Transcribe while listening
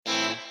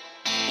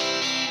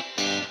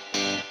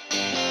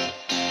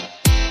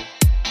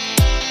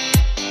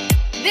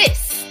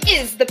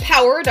is the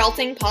Power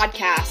Adulting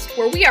Podcast,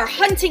 where we are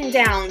hunting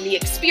down the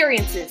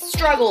experiences,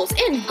 struggles,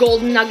 and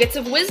golden nuggets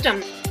of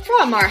wisdom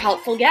from our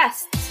helpful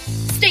guests.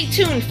 Stay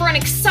tuned for an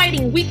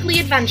exciting weekly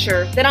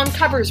adventure that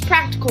uncovers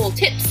practical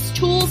tips,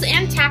 tools,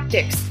 and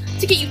tactics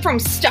to get you from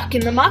stuck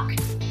in the muck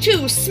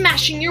to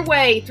smashing your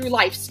way through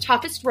life's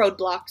toughest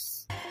roadblocks.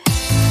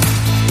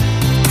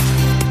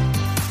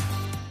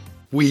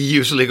 We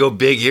usually go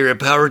big here at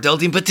Power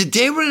Adulting, but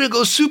today we're going to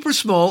go super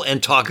small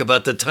and talk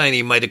about the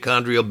tiny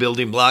mitochondrial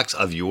building blocks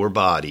of your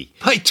body.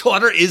 My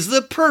daughter is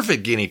the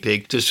perfect guinea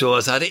pig to show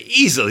us how to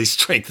easily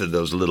strengthen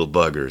those little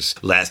buggers.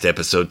 Last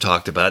episode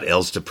talked about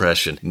Elle's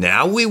depression.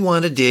 Now we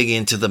want to dig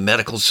into the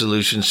medical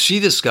solutions she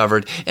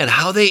discovered and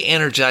how they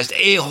energized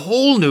a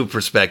whole new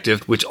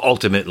perspective, which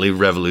ultimately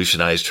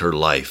revolutionized her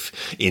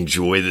life.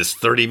 Enjoy this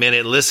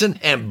 30-minute listen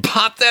and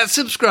pop that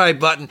subscribe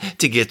button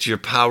to get your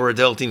Power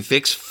Adulting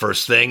fix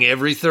first thing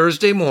every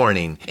Thursday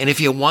morning. And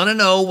if you want to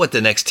know what the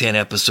next 10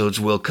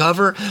 episodes will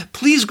cover,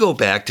 please go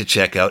back to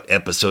check out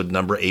episode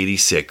number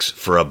 86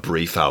 for a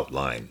brief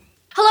outline.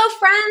 Hello,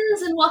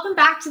 friends, and welcome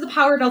back to the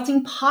Power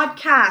Adulting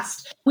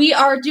Podcast. We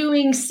are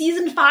doing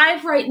season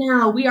 5 right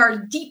now. We are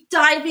deep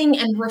diving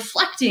and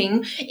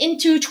reflecting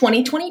into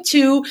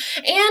 2022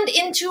 and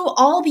into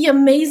all the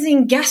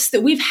amazing guests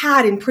that we've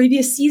had in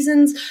previous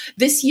seasons.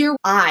 This year,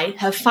 I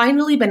have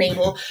finally been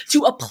able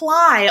to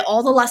apply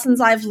all the lessons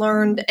I've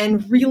learned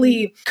and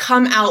really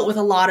come out with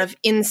a lot of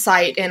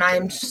insight. And I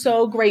am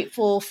so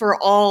grateful for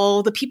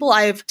all the people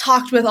I've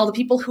talked with, all the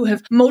people who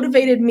have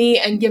motivated me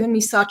and given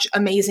me such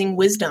amazing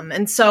wisdom.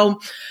 And so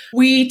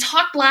we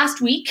talked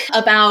last week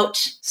about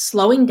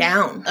slowing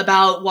down,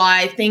 about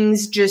why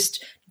things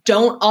just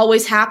don't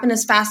always happen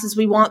as fast as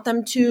we want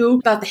them to,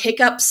 about the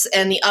hiccups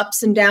and the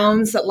ups and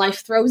downs that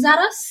life throws at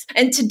us.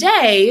 And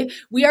today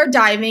we are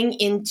diving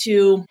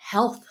into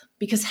health,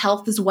 because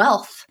health is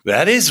wealth.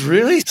 That is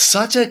really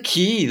such a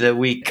key that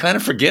we kind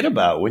of forget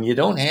about when you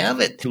don't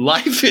have it.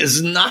 Life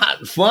is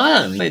not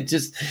fun. It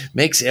just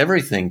makes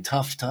everything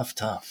tough.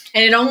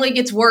 And it only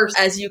gets worse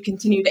as you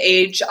continue to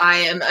age. I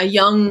am a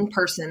young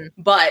person,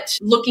 but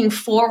looking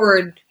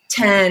forward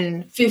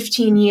 10,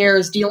 15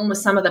 years dealing with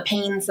some of the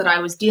pains that I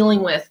was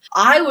dealing with,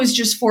 I was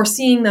just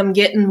foreseeing them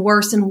getting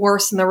worse and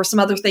worse. And there were some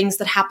other things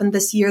that happened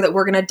this year that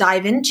we're going to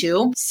dive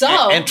into. So,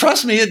 and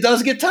trust me, it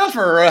does get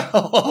tougher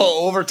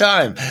over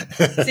time.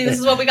 See, this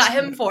is what we got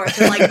him for,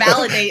 to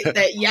validate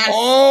that, yes.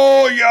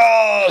 Oh,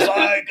 yes,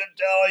 I can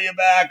tell you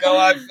back how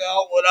I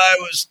felt when I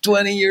was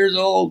 20 years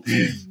old.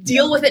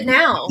 Deal with it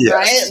now,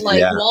 yes,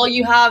 right? While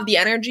you have the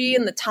energy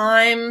and the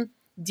time,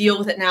 deal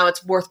with it now.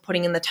 It's worth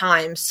putting in the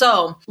time.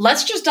 So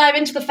let's just dive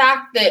into the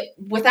fact that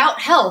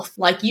without health,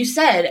 like you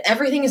said,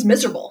 everything is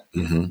miserable.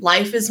 Mm-hmm.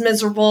 Life is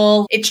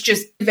miserable. It's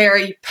just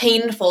very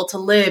painful to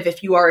live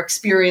if you are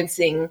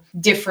experiencing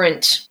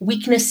different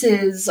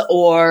weaknesses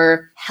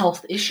or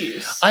health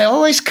issues. I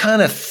always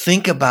kind of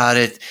think about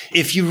it.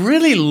 If you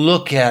really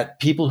look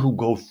at people who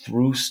go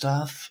through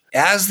stuff,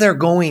 as they're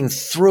going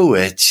through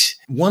it,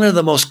 one of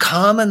the most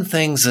common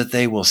things that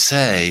they will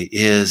say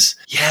is,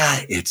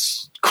 yeah,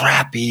 it's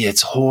crappy,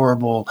 it's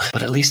horrible,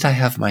 but at least I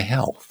have my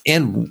health.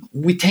 And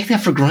we take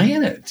that for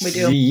granted. We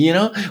do. You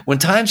know, when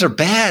times are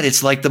bad,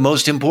 it's like the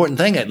most important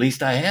thing. At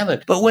least I have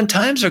it. But when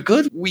times are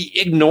good, we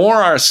ignore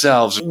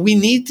ourselves. We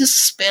need to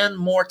spend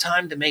more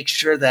time to make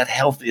sure that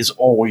health is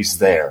always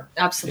there.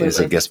 Absolutely. Is,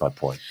 I guess, my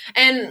point.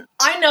 And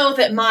I know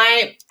that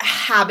my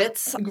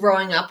habits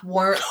growing up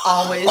weren't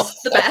always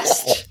the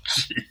best.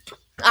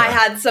 I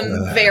had some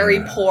very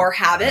poor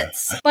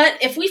habits. But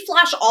if we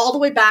flash all the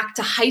way back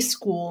to high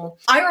school,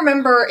 I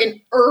remember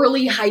in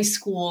early high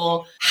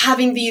school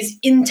having these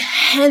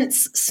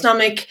intense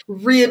stomach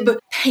rib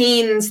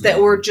pains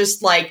that were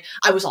just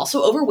I was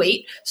also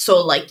overweight.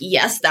 So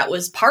yes, that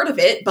was part of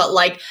it, but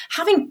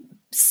having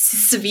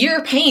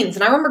severe pains.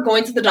 And I remember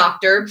going to the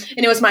doctor,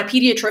 and it was my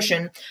pediatrician,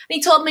 and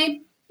he told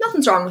me,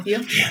 nothing's wrong with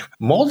you.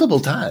 Multiple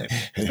times.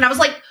 And I was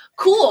like,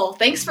 cool,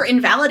 thanks for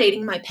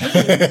invalidating my pain.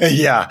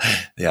 Yeah,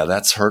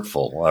 that's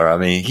hurtful. Or I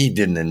mean, he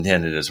didn't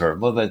intend it as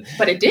hurtful,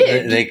 but it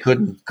did. They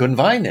couldn't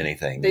find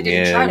anything. They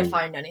didn't try to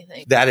find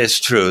anything. That is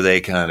true.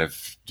 They kind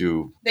of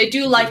do. They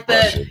do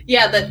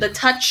the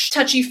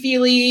touchy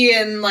feely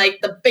and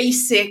the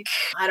basic,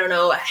 I don't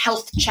know,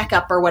 health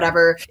checkup or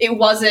whatever. It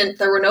wasn't.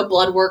 There were no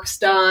blood works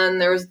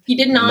done. He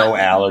did not. No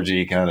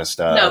allergy kind of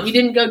stuff. No, he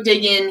didn't go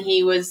dig in.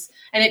 He was.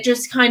 And it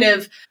just kind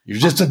of... You're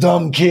just a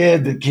dumb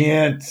kid that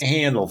can't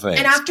handle things.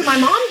 And after my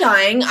mom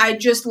dying, I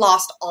just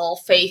lost all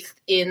faith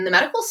in the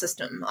medical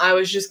system. I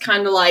was just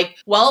kind of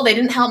well, they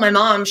didn't help my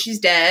mom. She's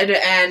dead.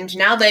 And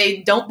now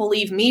they don't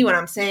believe me when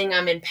I'm saying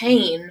I'm in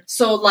pain.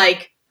 So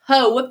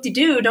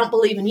whoop-de-doo, don't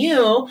believe in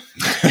you.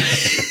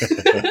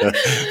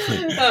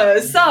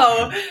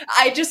 So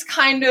I just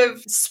kind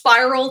of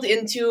spiraled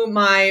into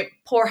my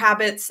poor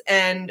habits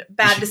and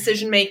bad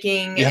decision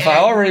making. If I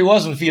already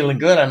wasn't feeling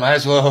good, I might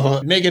as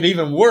well make it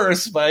even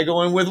worse by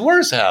going with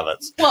worse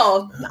habits.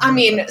 Well, I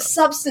mean,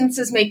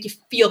 substances make you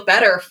feel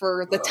better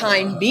for the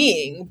time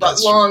being,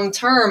 but long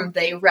term,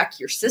 they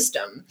wreck your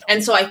system.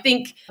 And so I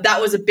think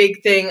that was a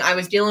big thing I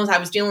was dealing with. I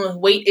was dealing with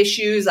weight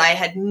issues. I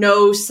had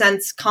no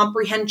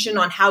comprehension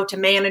on how to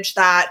manage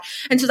that.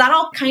 And so that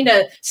all kind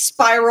of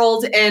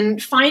spiraled.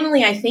 And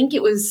finally, I think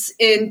it was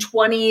in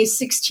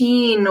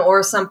 2016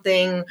 or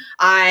something,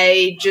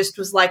 I just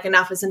was like,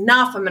 enough is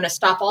enough. I'm going to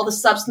stop all the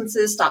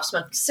substances, stop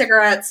smoking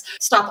cigarettes,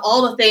 stop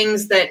all the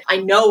things that I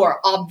know are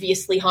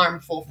obviously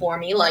harmful for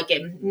me, like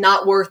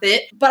not worth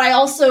it. But I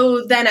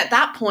also then at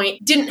that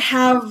point didn't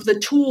have the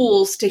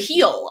tools to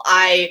heal.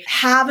 I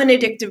have an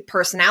addictive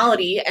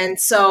personality. And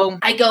so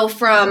I go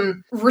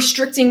from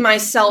restricting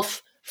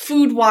myself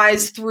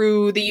food-wise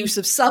through the use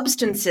of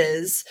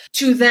substances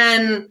to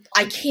then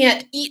I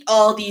can't eat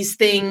all these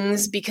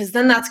things because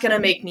then that's going to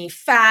make me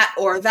fat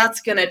or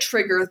that's going to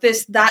trigger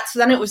this, that. So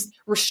then it was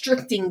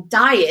restricting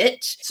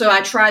diet. So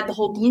I tried the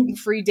whole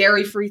gluten-free,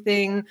 dairy-free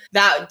thing.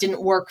 That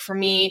didn't work for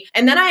me.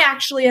 And then I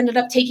actually ended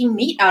up taking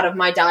meat out of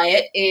my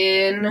diet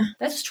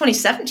that's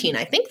 2017,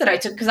 I think that I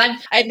took, because I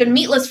had been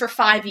meatless for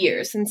 5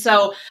 years. And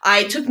so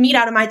I took meat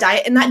out of my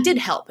diet and that did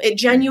help. It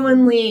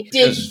genuinely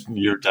did. Because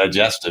your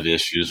digestive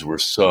issues were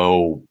so...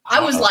 I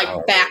was like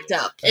backed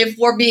up. If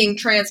we're being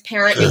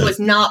transparent, it was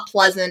not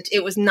pleasant.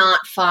 It was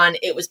not fun.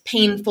 It was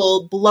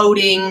painful,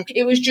 bloating.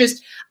 It was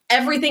just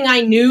everything I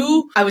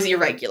knew. I was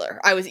irregular.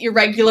 I was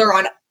irregular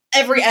on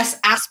every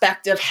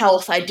aspect of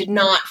health. I did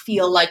not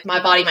feel like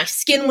my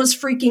skin was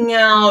freaking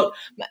out.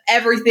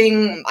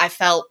 Everything, I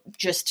felt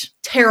just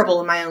terrible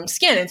in my own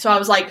skin. And so I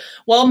was like,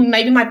 well,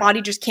 maybe my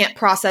body just can't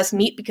process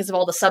meat because of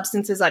all the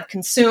substances I've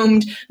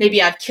consumed.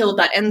 Maybe I've killed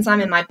that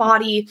enzyme in my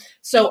body.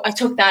 So I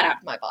took that out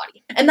of my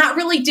body. And that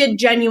really did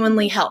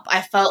genuinely help.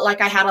 I felt like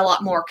I had a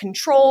lot more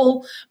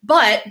control.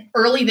 But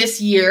early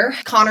this year,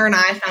 Connor and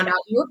I found out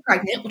we were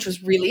pregnant, which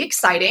was really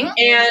exciting.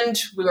 And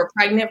we were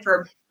pregnant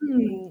for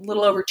a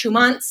little over 2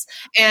 months.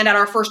 And at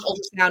our first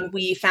ultrasound,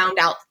 we found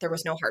out that there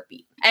was no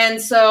heartbeat.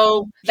 And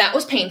so that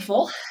was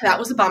painful. That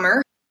was a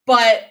bummer.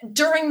 But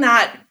during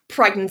that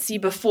pregnancy,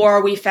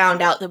 before we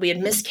found out that we had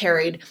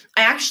miscarried,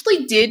 I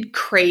actually did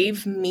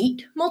crave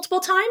meat multiple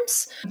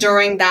times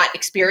during that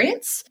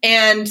experience.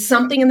 And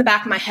something in the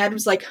back of my head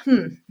was like,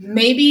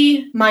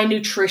 maybe my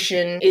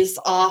nutrition is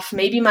off.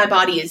 Maybe my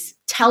body is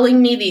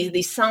telling me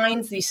these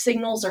signs, these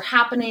signals are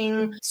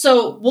happening.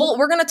 So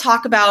we're going to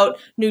talk about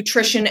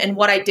nutrition and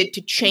what I did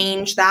to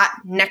change that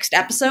next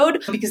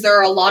episode, because there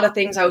are a lot of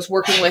things. I was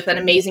working with an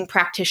amazing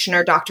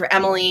practitioner, Dr.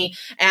 Emily,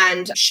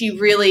 and she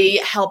really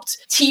helped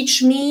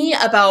teach me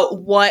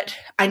about what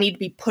I need to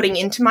be putting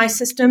into my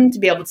system to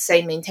be able to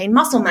say maintain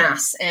muscle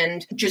mass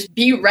and just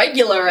be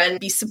regular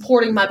and be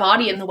supporting my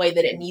body in the way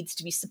that it needs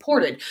to be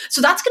supported. So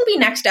that's going to be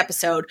next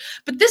episode.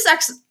 But this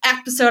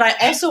episode, I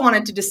also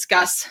wanted to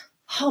discuss,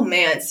 oh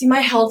man, see, my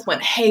health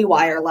went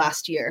haywire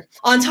last year.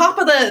 On top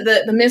of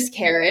the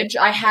miscarriage,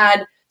 I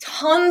had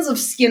tons of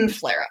skin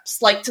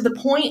flare-ups, like to the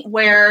point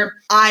where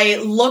I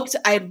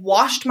had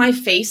washed my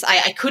face.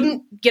 I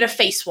couldn't get a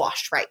face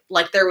wash right.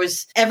 Like there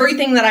was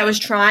everything that I was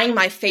trying,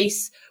 my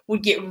face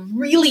would get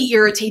really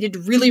irritated,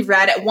 really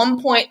red. At one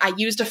point, I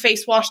used a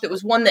face wash that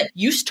was one that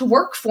used to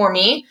work for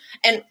me,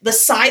 and the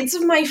sides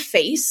of my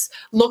face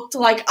looked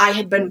like I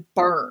had been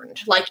burned,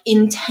 like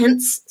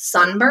intense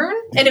sunburn.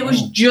 And it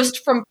was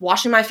just from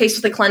washing my face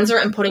with a cleanser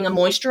and putting a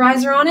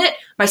moisturizer on it,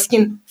 my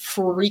skin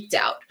freaked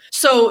out.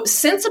 So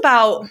since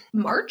about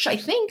March, I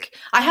think,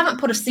 I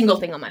haven't put a single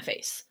thing on my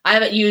face. I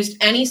haven't used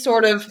any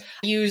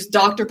use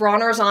Dr.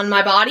 Bronner's on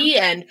my body,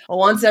 and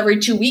once every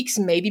 2 weeks,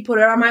 maybe put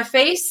it on my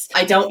face.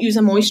 I don't use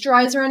a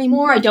moisturizer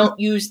anymore. I don't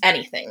use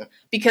anything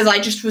because I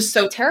just was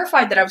so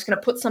terrified that I was going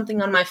to put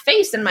something on my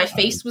face and my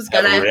face was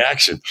going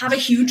to have a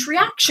huge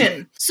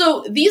reaction.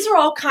 So these are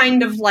all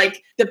kind of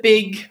like the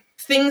big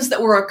things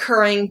that were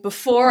occurring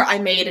before I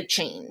made a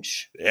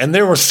change. And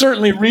there was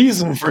certainly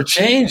reason for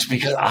change,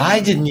 because I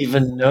didn't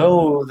even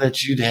know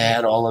that you'd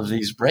had all of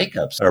these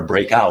breakups.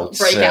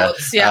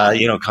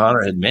 Yeah.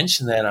 Connor had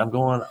mentioned that. I'm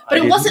going... But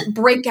it wasn't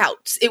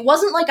breakouts. It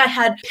wasn't like I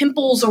had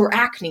pimples or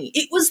acne.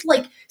 It was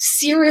like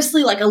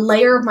seriously like a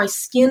layer of my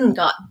skin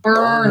got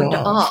burned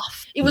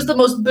off. It was the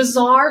most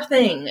bizarre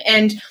thing.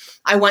 And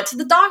I went to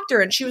the doctor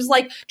and she was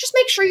like, just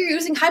make sure you're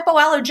using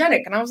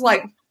hypoallergenic. And I was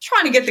like,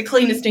 trying to get the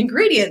cleanest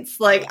ingredients.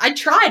 Like I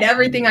tried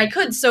everything I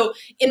could. So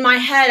in my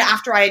head,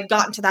 after I had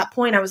gotten to that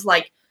point, I was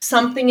like,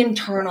 something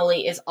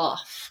internally is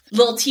off.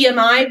 Little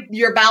TMI,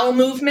 your bowel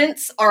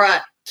movements are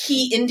a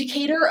key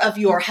indicator of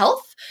your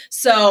health.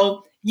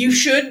 So you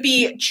should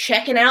be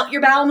checking out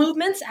your bowel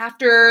movements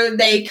after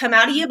they come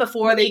out of you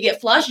before they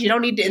get flushed. You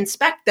don't need to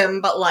inspect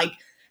them, but like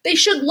they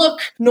should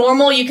look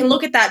normal. You can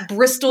look at that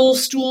Bristol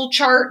stool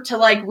chart to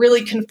like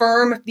really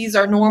confirm if these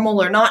are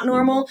normal or not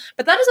normal.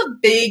 But that is a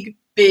big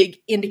big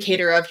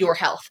indicator of your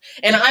health.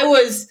 And I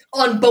was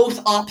on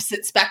both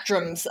opposite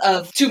spectrums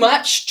of too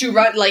much, too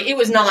right. Like, it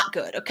was not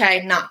good.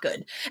 Okay. Not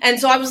good. And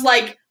so I was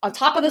like, on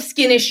top of the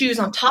skin issues,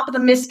 on top of the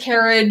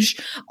miscarriage,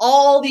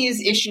 all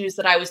these issues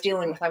that I was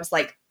dealing with, I was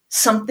like,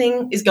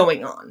 something is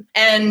going on.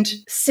 And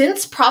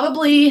since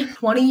probably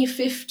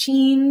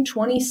 2015,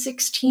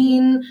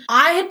 2016,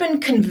 I had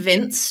been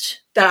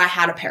convinced that I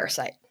had a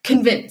parasite.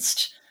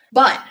 Convinced.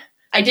 But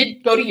I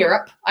did go to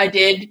Europe. I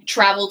did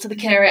travel to the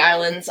Canary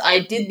Islands. I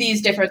did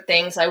these different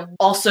things. I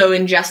also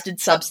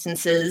ingested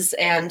substances,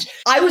 and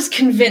I was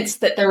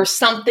convinced that there was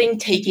something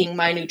taking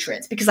my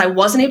nutrients because I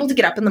wasn't able to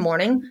get up in the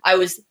morning. I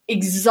was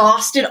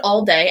exhausted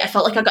all day. I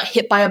felt like I got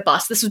hit by a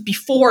bus. This was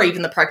before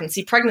even the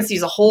pregnancy. Pregnancy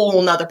is a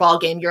whole nother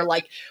ballgame. You're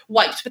like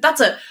wiped, but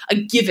that's a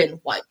given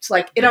wiped.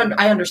 Like,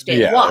 I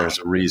understand why. There's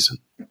a reason.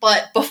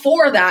 But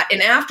before that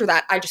and after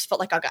that, I just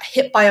felt like I got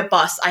hit by a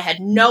bus. I had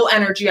no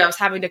energy. I was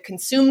having to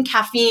consume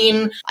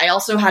caffeine. I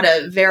also had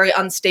a very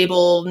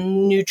unstable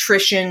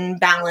nutrition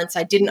balance.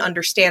 I didn't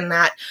understand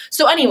that.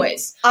 So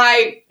anyways,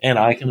 And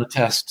I can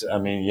attest, I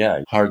mean,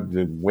 hard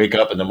to wake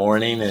up in the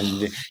morning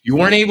and you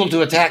weren't able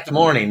to attack the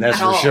morning, that's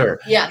for sure.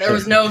 Yeah, there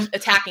was no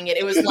attacking it.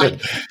 It was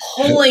like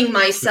pulling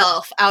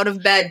myself out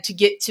of bed to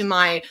get to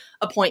my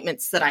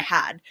appointments that I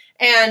had.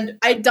 And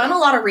I'd done a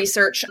lot of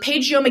research.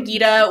 Paige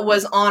Yomagita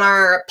was on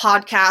our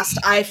podcast.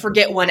 I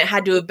forget when. It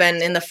had to have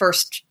been in the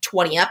first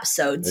 20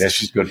 episodes. Yeah,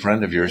 she's a good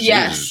friend of yours.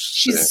 Yes,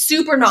 she's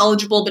super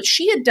knowledgeable, but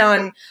she had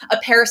done a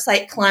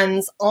parasite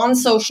cleanse on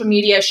social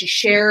media. She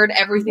shared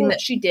everything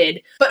that she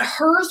did, but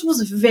hers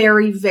was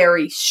very,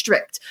 very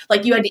strict.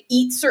 Like, you had to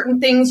eat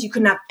certain things. You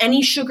couldn't have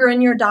any sugar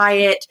in your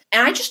diet.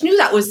 And I just knew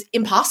that was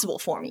impossible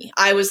for me.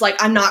 I was like,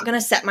 I'm not going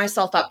to set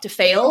myself up to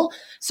fail.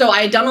 So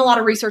I had done a lot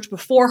of research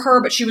before her,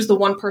 but she was the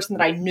one person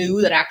that I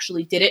knew that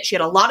actually did it. She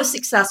had a lot of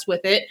success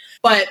with it,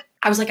 but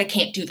I was like, I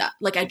can't do that.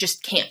 Like, I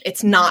just can't.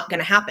 It's not going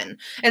to happen.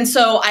 And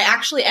so I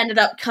actually ended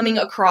up coming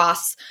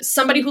across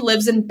somebody who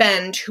lives in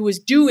Bend who was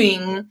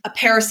doing a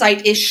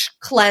parasite-ish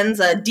cleanse,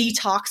 a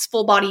detox,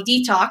 full body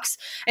detox.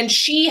 And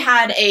she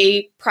had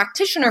a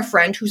practitioner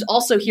friend who's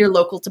also here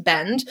local to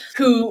Bend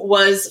who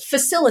was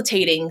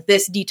facilitating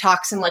this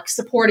detox and like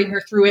supporting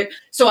her through it.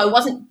 So I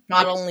wasn't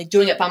not only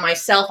doing it by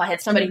myself, I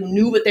had somebody who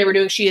knew what they were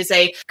doing. She is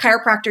a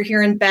chiropractor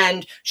here in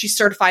Bend. She's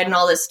certified in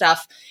all this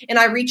stuff. And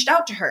I reached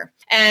out to her.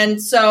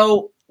 And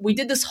so we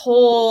did this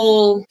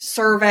whole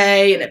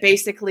survey, and it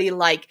basically,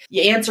 like,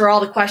 you answer all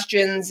the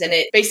questions, and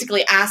it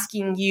basically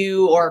asking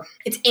you, or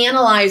it's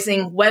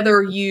analyzing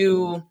whether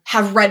you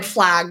have red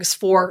flags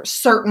for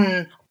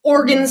certain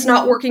organs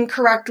not working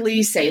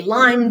correctly, say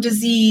Lyme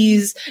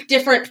disease,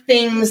 different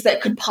things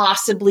that could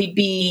possibly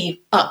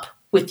be up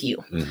with you.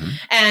 Mm-hmm.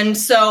 And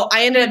so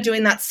I ended up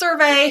doing that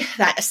survey,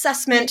 that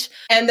assessment,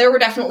 and there were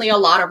definitely a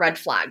lot of red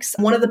flags.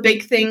 One of the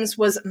big things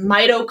was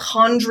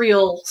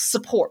mitochondrial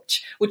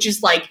support, which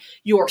is like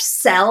your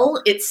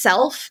cell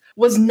itself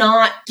was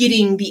not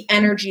getting the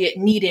energy it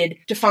needed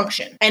to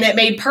function. And it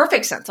made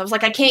perfect sense. I was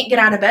like, I can't get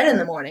out of bed in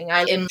the morning.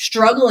 I am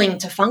struggling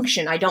to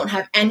function. I don't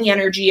have any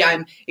energy.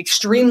 I'm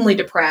extremely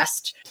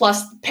depressed.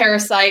 Plus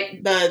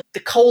parasite, the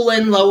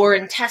colon, lower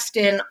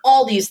intestine,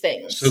 all these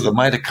things. So the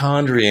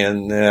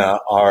mitochondria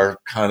are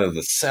kind of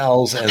the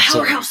cells. The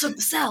powerhouse of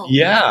the cell.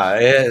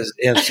 Yeah.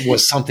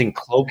 Was something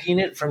cloaking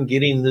it from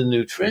getting the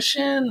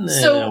nutrition?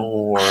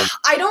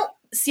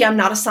 I'm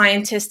not a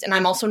scientist, and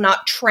I'm also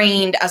not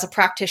trained as a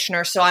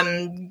practitioner, so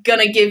I'm going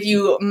to give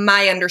you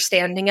my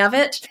understanding of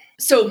it.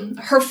 So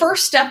her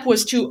first step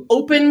was to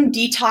open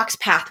detox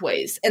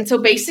pathways. And so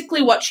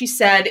basically what she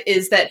said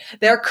is that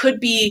there could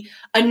be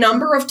a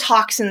number of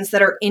toxins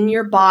that are in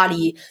your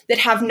body that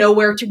have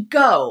nowhere to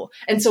go.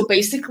 And so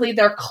basically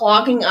they're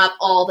clogging up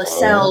all the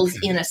cells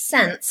in a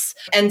sense.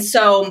 And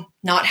so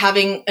not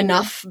having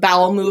enough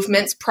bowel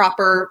movements,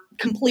 proper,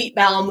 complete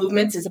bowel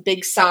movements is a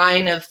big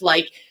sign of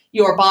like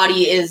your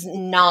body is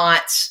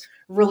not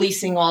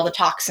releasing all the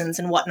toxins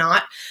and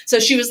whatnot. So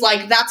she was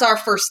like, that's our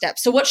first step.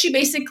 So what she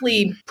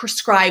basically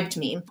prescribed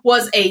me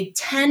was a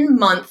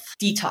 10-month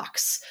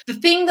detox. The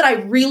thing that I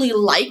really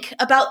like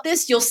about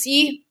this, you'll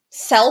see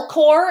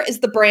Cellcore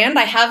is the brand.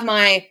 I have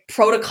my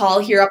protocol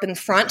here up in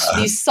front.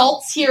 These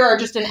salts here are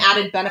just an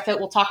added benefit.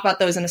 We'll talk about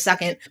those in a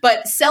second.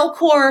 But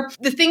Cellcore,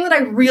 the thing that I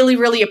really,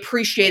 really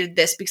appreciated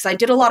this, because I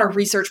did a lot of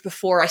research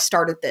before I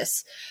started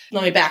this.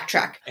 Let me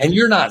backtrack. And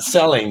you're not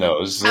selling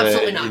those.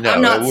 Absolutely not.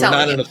 I'm not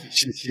selling it.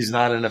 She's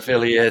not an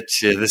affiliate.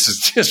 This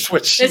is just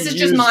what she This is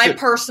just my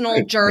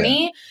personal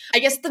journey. Yeah. I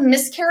guess the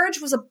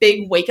miscarriage was a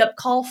big wake-up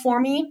call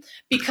for me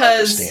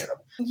because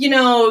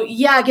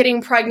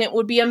getting pregnant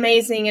would be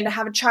amazing and to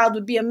have a child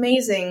would be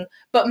amazing.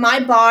 But my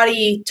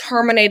body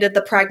terminated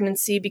the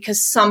pregnancy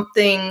because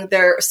something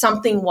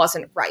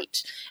wasn't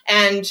right.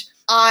 And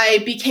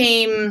I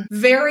became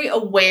very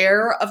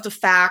aware of the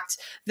fact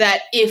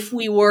that if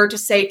we were to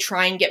say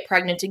try and get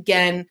pregnant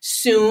again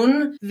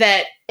soon,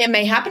 that it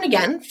may happen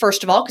again,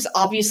 first of all, because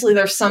obviously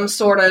there's some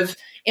sort of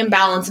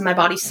imbalance in my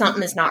body.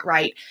 Something is not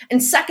right.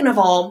 And second of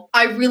all,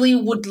 I really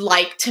would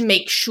like to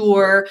make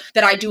sure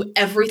that I do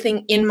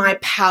everything in my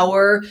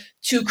power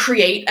to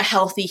create a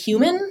healthy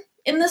human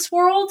in this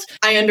world.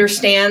 I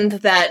understand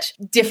that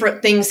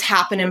different things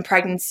happen in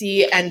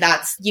pregnancy and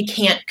you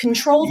can't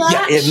control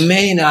that. Yeah, it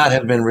may not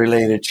have been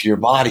related to your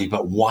body,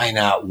 but why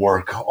not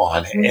work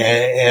on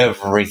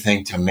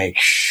everything to make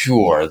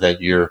sure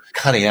that you're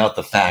cutting out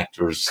the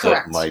factors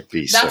Correct. that might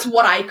be. That's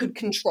what I could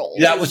control.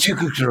 That was you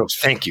could control.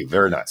 Thank you.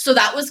 Very nice. So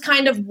that was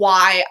kind of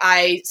why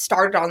I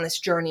started on this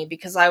journey,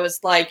 because I was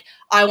like,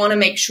 I want to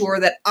make sure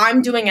that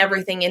I'm doing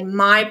everything in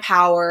my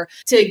power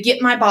to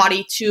get my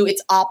body to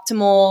its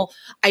optimal,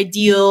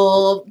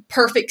 ideal,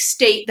 perfect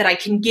state that I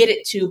can get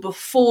it to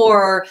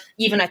before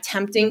even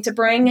attempting to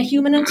bring a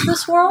human into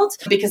this world,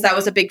 because that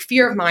was a big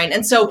fear of mine.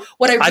 And so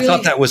what I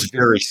thought that was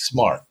very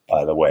smart,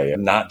 by the way,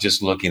 and not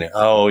just looking at,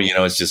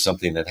 it's just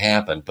something that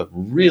happened, but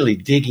really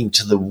digging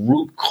to the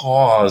root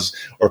cause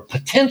or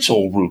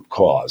potential root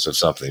cause of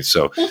something.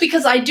 So, well,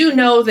 because I do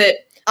know that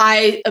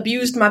I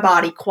abused my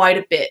body quite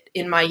a bit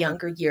in my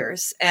younger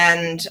years,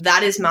 and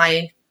that is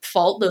my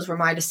fault. Those were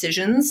my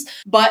decisions.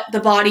 But the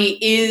body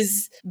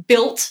is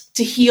built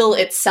to heal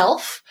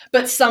itself.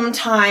 But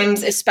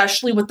sometimes,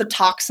 especially with the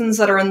toxins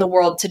that are in the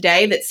world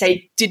today that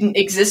say didn't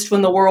exist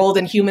when the world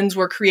and humans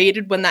were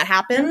created when that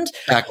happened.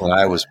 Back when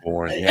I was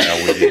born,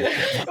 yeah, we did.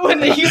 When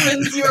the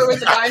humans, you were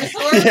with the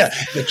dinosaurs? Yeah,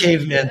 the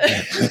cavemen.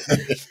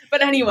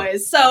 But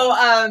anyways, so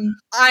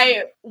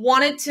I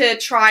wanted to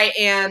try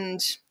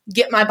and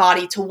get my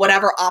body to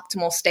whatever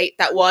optimal state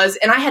that was.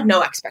 And I had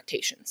no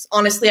expectations.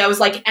 Honestly, I was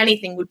like,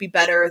 anything would be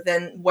better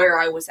than where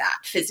I was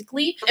at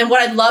physically. And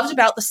what I loved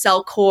about the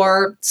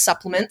CellCore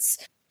supplements,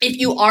 if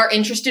you are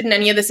interested in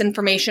any of this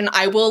information,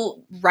 I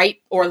will write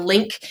or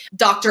link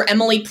Dr.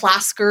 Emily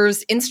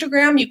Plasker's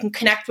Instagram. You can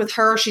connect with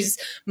her. She's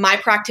my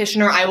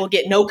practitioner. I will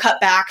get no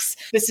cutbacks.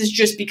 This is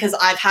just because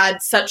I've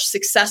had such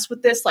success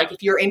with this. Like,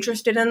 if you're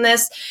interested in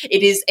this,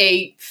 it is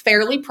a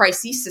fairly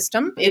pricey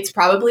system. It's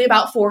probably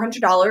about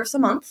 $400 a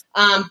month.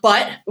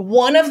 But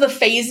one of the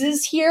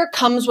phases here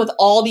comes with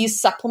all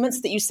these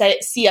supplements that you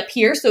see up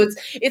here. So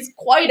it's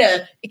quite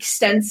a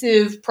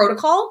extensive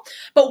protocol.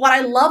 But what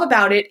I love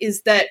about it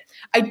is that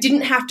I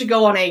didn't have to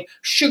go on a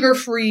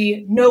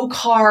sugar-free,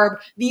 no-carb,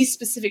 these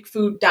specific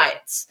food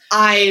diets.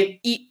 I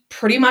eat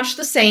pretty much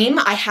the same.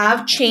 I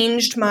have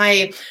changed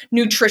my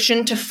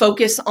nutrition to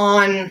focus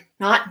on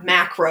not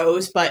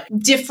macros, but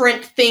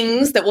different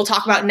things that we'll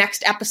talk about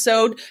next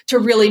episode to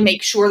really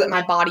make sure that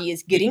my body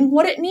is getting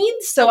what it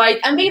needs. So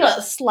I made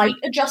a slight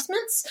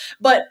adjustments,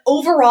 but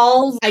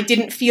overall, I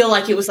didn't feel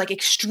like it was like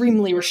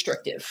extremely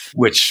restrictive.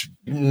 Which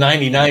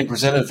 99%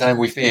 of the time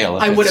we fail.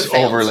 I would have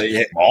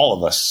failed. All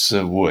of us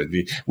would.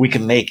 We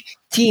can make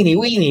teeny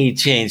weeny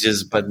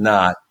changes, but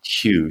not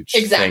huge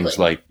things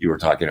like you were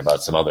talking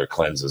about some other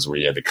cleanses where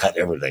you had to cut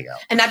everything out.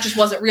 And that just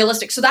wasn't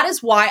realistic. So that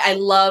is why I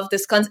love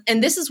this cleanse.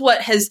 And this is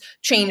what has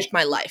changed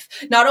my life.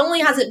 Not only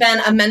has it been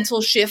a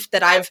mental shift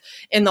that I've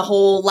in the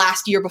whole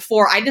last year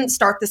before, I didn't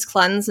start this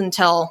cleanse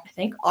until I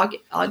think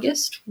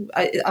August.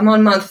 I'm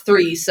on month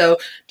 3. So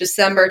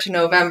December to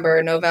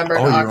November to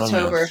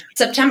October,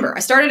 September. I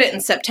started it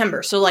in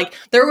September. So like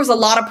there was a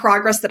lot of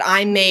progress that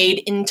I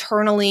made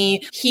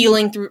internally,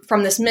 healing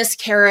from this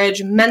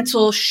miscarriage,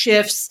 mental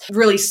shifts,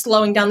 really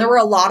slowing down. There were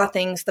a lot of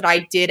things that I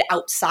did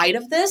outside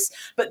of this,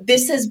 but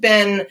this has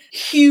been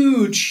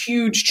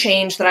huge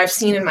change that I've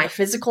seen in my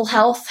physical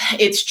health.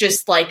 It's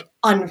just like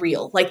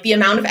unreal. Like the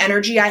amount of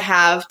energy I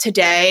have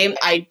today.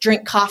 I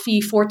drink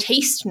coffee for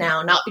taste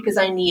now, not because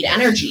I need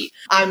energy.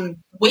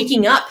 I'm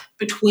waking up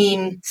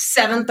between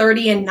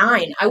 7:30 and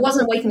 9. I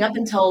wasn't waking up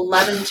until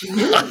 11 to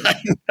noon.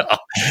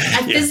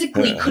 I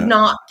physically could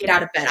not get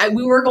out of bed.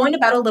 We were going to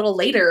bed a little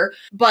later,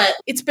 but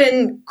it's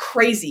been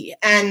crazy.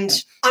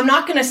 And I'm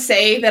not going to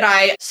say that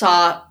I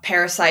saw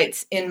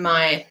parasites in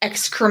my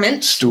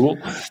excrement. Stool?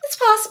 It's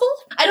possible.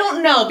 I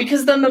don't know,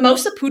 because the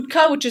Mimosa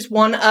Putka, which is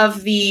one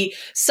of the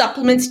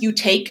supplements you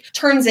take,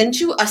 turns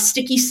into a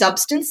sticky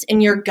substance in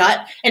your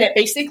gut, and it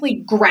basically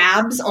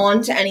grabs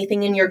onto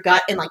anything in your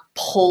gut and like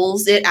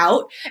pulls it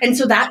out. And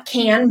so that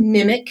can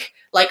mimic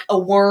like a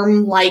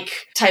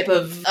worm-like type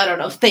of,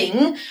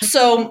 thing.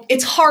 So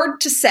it's hard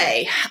to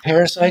say.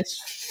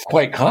 Parasites,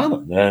 quite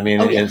common. I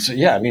mean,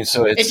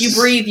 so it's... If you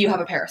breathe, you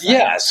have a parasite.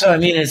 Yeah, so I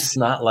mean, it's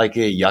not like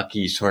a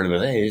yucky sort of a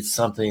thing. It's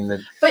something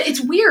that... But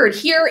it's weird.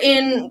 Here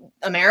in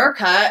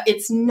America,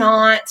 it's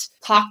not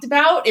talked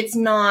about. It's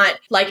not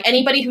like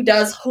anybody who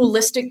does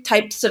holistic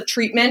types of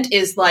treatment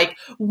is like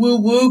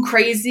woo-woo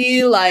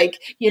crazy, like,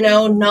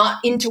 not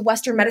into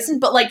Western medicine.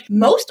 But like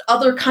most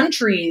other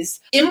countries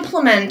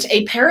implement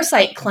a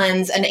parasite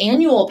cleanse, an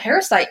annual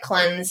parasite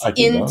cleanse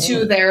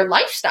into their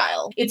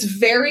lifestyle. It's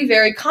very,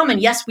 very common.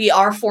 Yes, we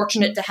are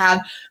fortunate to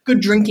have good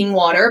drinking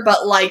water,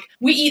 but like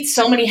we eat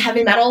so many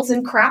heavy metals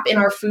and crap in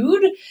our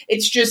food.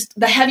 It's just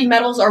the heavy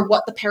metals are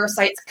what the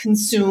parasites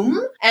consume.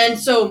 And And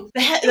so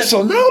You're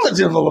so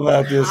knowledgeable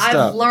about this stuff.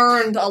 I've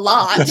learned a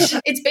lot.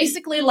 It's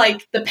basically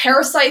like the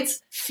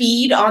parasites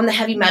feed on the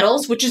heavy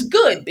metals, which is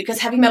good because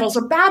heavy metals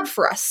are bad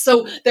for us.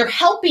 So they're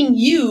helping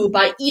you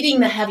by eating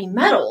the heavy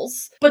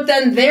metals, but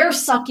then they're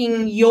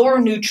sucking your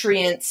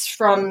nutrients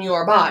from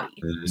your body.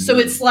 Mm-hmm. So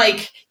it's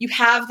like you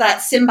have that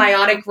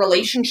symbiotic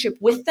relationship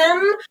with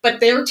them, but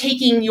they're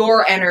taking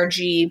your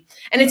energy.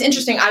 And it's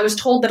interesting. I was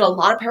told that a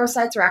lot of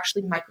parasites are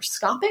actually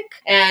microscopic.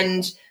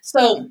 And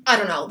so I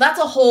don't know. That's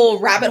a whole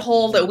rabbit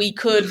hole that we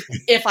could,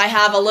 if I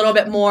have a little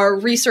bit more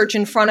research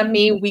in front of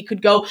me, we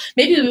could go.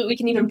 Maybe we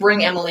can even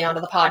bring Emily onto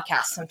the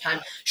podcast sometime.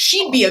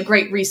 She'd be a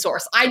great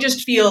resource. I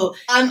just feel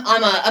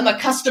I'm a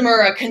customer,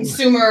 a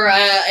consumer,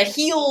 a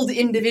healed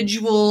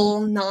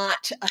individual,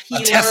 not a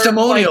healer. A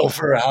testimonial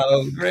for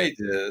how great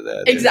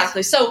that is.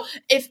 Exactly. So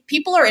if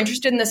people are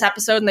interested in this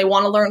episode and they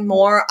want to learn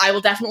more, I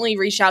will definitely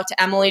reach out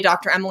to Emily,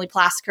 Dr. Emily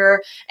Plasker,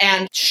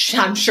 and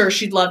I'm sure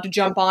she'd love to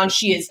jump on.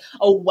 She is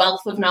a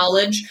wealth of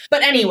knowledge.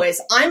 But anyways,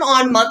 I'm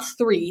on month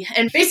 3.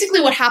 And basically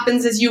what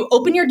happens is you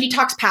open your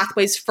detox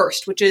pathways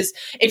first, which is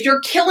if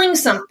you're killing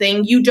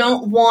something, you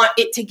don't want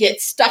it to get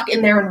stuck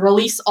in there and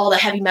release all the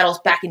heavy metals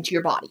back into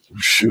your body.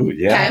 Shoot,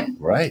 yeah, okay?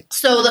 Right.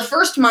 So the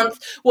first month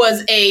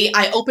was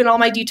I opened all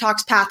my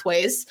detox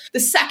pathways. The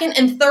second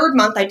and third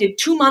month, I did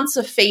 2 months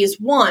of phase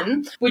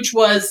 1, which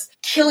was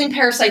killing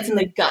parasites in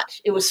the gut.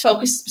 It was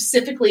focused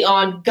specifically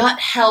on gut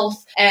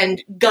health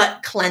and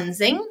gut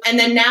cleansing. And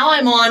then now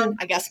I'm on,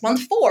 I guess,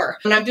 month 4.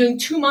 And I'm doing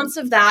 2 months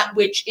of that,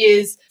 which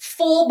is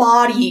full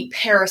body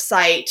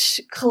parasite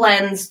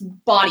cleanse,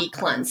 body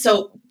cleanse.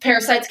 So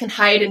parasites can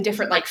hide in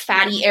different like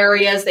fatty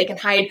areas. They can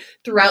hide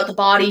throughout the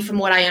body from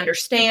what I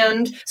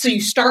understand. So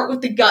you start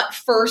with the gut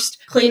first,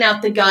 clean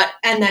out the gut,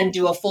 and then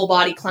do a full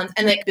body cleanse.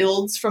 And it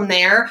builds from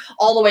there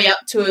all the way up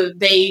to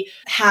they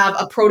have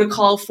a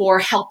protocol for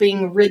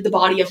helping rid the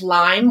body of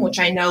Lyme, which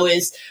I know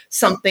is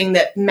something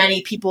that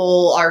many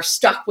people are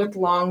stuck with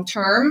long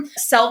term.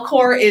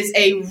 CellCore is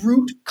a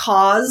root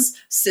cause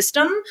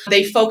system.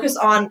 They focus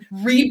on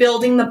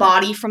rebuilding the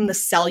body from the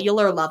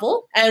cellular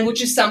level, and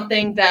which is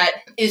something that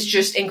is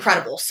just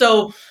incredible.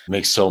 So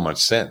makes so much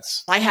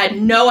sense. I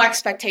had no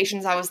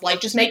expectations. I was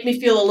like, just make me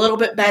feel a little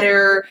bit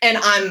better. And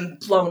I'm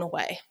blown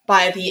away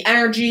by the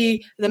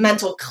energy, the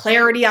mental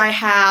clarity I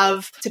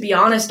have. To be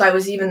honest, I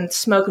was even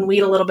smoking weed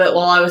a little bit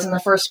while I was in the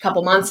first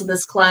couple months of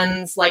this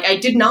cleanse. Like I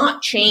did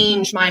not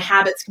change my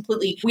habits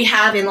completely. We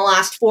have in the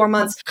last 4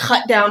 months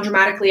cut down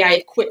dramatically. I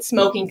had quit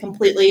smoking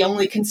completely,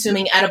 only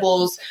consuming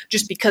edibles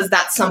just because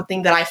that's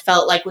something that I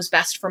felt like was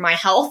best for my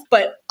health.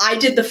 But I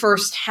did the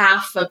first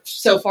half of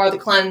so far the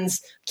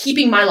cleanse,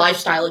 keeping my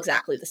lifestyle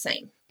exactly the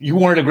same. You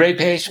weren't a great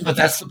patient, but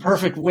that's the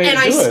perfect way to do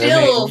it. And I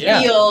still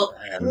feel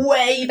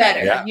way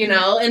better, you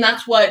know? And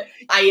that's what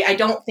I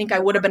don't think I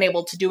would have been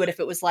able to do it if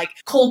it was like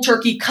cold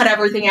turkey, cut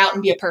everything out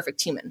and be a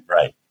perfect human.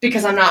 Right.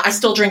 Because I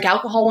still drink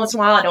alcohol once in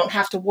a while. I don't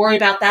have to worry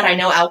about that. I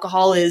know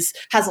alcohol has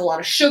a lot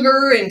of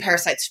sugar and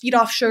parasites feed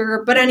off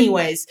sugar. But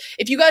anyways,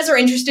 if you guys are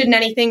interested in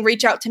anything,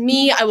 reach out to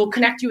me. I will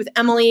connect you with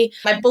Emily.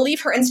 I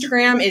believe her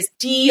Instagram is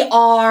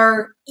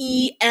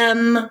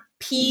DREMPLASK.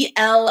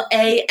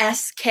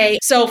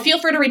 So feel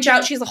free to reach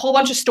out. She has a whole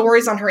bunch of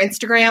stories on her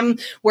Instagram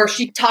where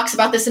she talks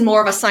about this in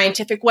more of a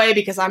scientific way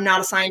because I'm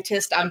not a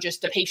scientist. I'm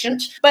just a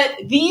patient. But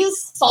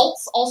these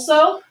salts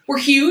also were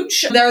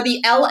huge. They're the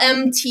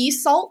LMT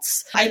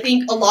salts. I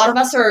think a lot of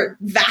us are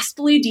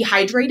vastly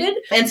dehydrated.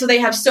 And so they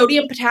have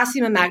sodium,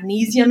 potassium, and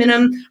magnesium in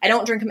them. I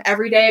don't drink them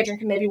every day. I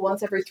drink them maybe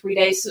once every 3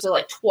 days. So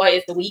like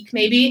twice a week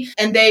maybe.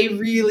 And they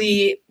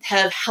really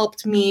have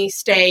helped me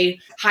stay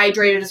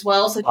hydrated as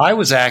well. So I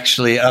was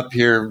actually up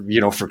here,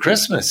 for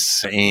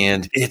Christmas,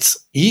 and it's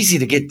easy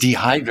to get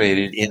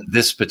dehydrated in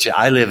this. But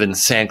I live in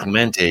San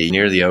Clemente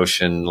near the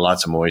ocean,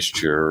 lots of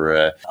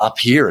moisture. Up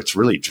here, it's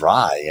really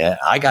dry.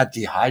 I got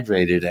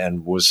dehydrated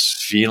and was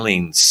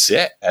feeling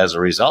sick as a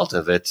result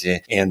of it.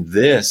 And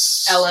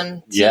this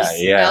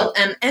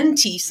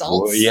LMNT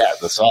salts. Well, yeah,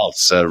 the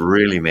salts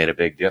really made a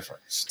big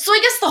difference. So I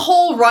guess the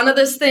whole run of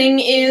this thing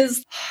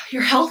is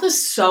your health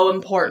is so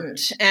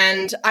important.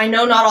 And I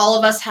know not all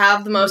of us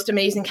have the most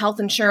amazing health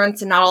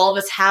insurance and not all of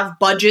us have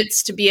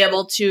budgets to be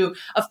able to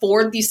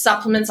afford these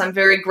supplements. I'm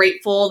very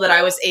grateful that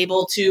I was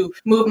able to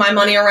move my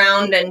money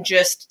around and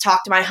just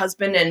talk to my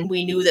husband, and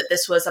we knew that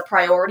this was a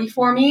priority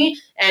for me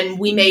and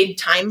we made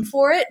time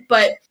for it.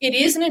 But it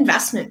is an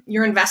investment.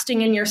 You're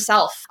investing in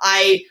yourself.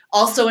 I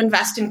also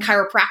invest in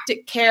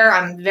chiropractic care.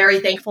 I'm very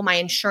thankful my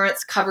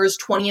insurance covers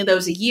 20 of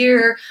those a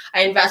year.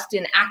 I invest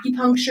in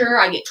acupuncture.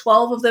 I get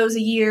 12 of those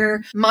a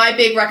year. My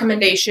big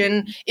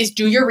recommendation is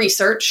do your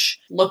research.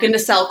 Look into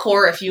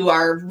CellCore if you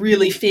are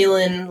really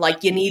feeling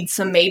like you need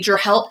some major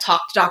help.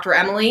 Talk to Dr.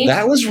 Emily.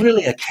 That was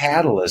really a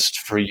catalyst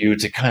for you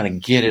to kind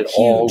of get it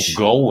all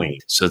going.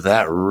 So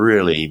that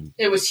really...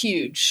 It was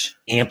huge.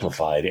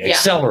 Amplified,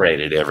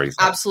 accelerated everything.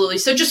 Absolutely.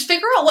 So just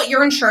figure out what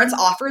your insurance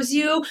offers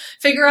you,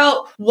 figure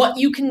out what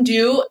you can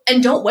do,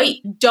 and don't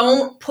wait.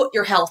 Don't put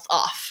your health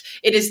off.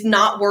 It is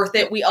not worth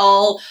it. We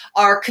all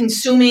are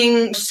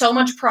consuming so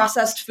much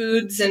processed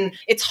foods and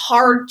it's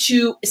hard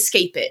to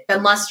escape it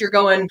unless you're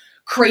going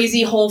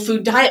crazy whole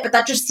food diet, but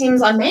that just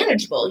seems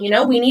unmanageable.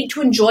 We need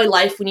to enjoy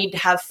life. We need to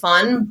have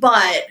fun,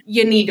 but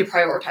you need to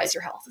prioritize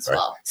your health as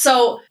well.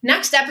 So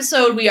next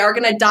episode, we are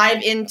going to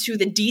dive into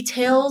the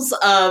details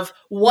of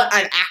what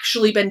I've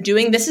actually been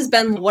doing. This has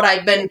been what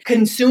I've been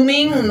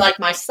consuming, like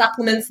my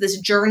supplements, this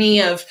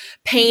journey of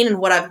pain and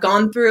what I've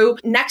gone through.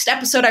 Next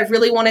episode, I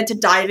really wanted to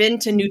dive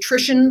into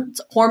nutrition,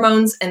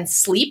 hormones, and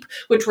sleep,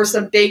 which were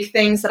some big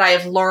things that I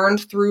have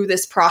learned through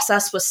this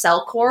process with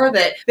Cellcore,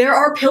 that there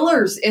are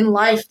pillars in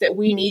life that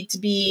we need to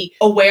be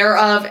aware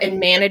of and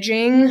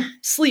managing.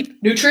 Sleep,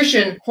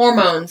 nutrition,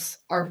 hormones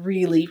are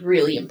really,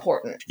 really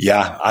important.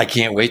 Yeah, I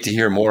can't wait to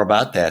hear more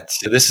about that.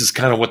 This is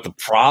kind of what the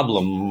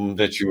problem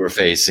that you were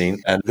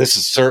facing. And this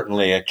is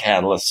certainly a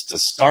catalyst to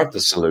start the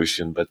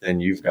solution, but then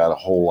you've got a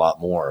whole lot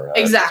more.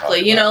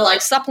 Exactly.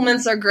 Like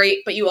supplements are great,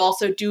 but you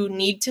also do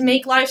need to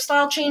make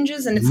lifestyle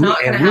changes, and it's not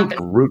going to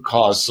happen. Root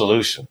cause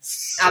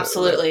solutions.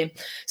 Absolutely.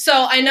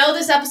 So I know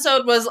this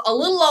episode was a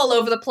little all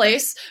over the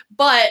place,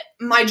 but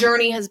my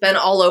journey has been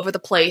all over the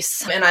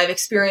place, and I've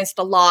experienced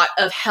a lot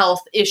of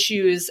health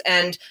issues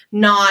and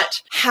not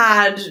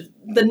had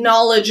the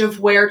knowledge of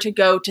where to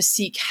go to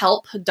seek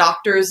help.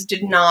 Doctors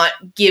did not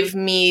give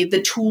me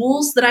the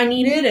tools that I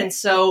needed. And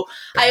so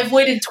I have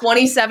waited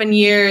 27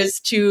 years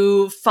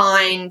to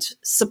find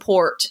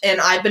support.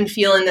 And I've been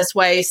feeling this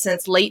way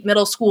since late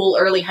middle school,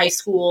 early high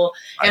school.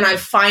 And I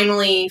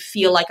finally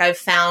feel like I've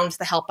found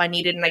the help I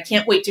needed. And I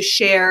can't wait to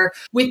share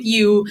with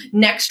you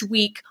next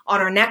week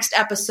on our next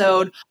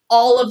episode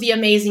all of the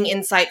amazing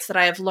insights that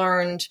I have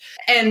learned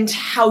and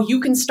how you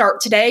can start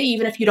today,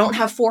 even if you don't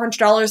have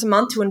 $400 a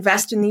month to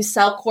invest in these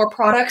Cellcore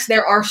products.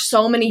 There are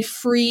so many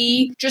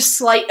free, just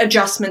slight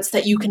adjustments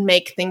that you can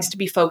make, things to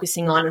be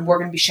focusing on. And we're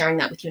going to be sharing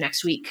that with you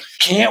next week.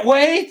 Can't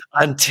wait.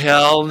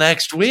 Until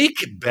next week,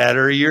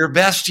 better your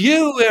best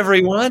you,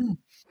 everyone.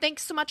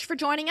 Thanks so much for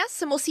joining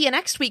us, and we'll see you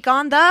next week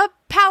on the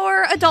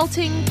Power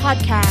Adulting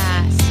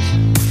Podcast.